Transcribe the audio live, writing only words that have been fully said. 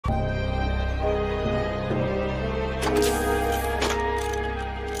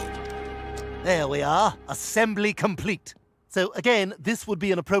There we are. Assembly complete. So again, this would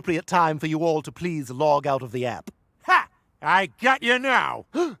be an appropriate time for you all to please log out of the app. Ha! I got you now.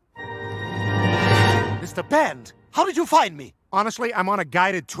 Mr. Band, how did you find me? Honestly, I'm on a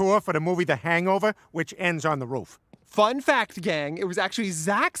guided tour for the movie The Hangover, which ends on the roof. Fun fact, gang, it was actually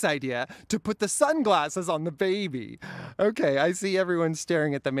Zach's idea to put the sunglasses on the baby. Okay, I see everyone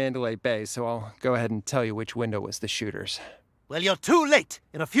staring at the Mandalay Bay, so I'll go ahead and tell you which window was the shooter's. Well, you're too late.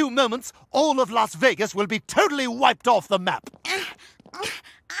 In a few moments, all of Las Vegas will be totally wiped off the map.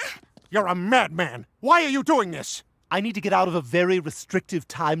 You're a madman. Why are you doing this? I need to get out of a very restrictive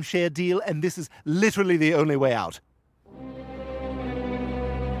timeshare deal, and this is literally the only way out.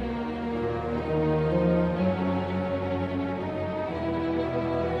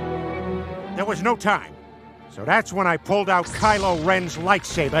 There was no time. So that's when I pulled out Kylo Ren's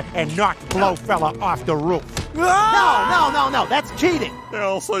lightsaber and knocked Blowfella off the roof. No, that's cheating.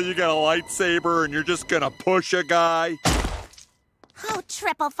 Also, you got a lightsaber and you're just gonna push a guy? Oh,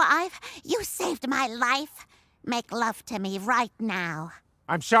 555, you saved my life. Make love to me right now.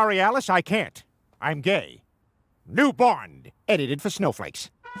 I'm sorry, Alice, I can't. I'm gay. New Bond, edited for snowflakes.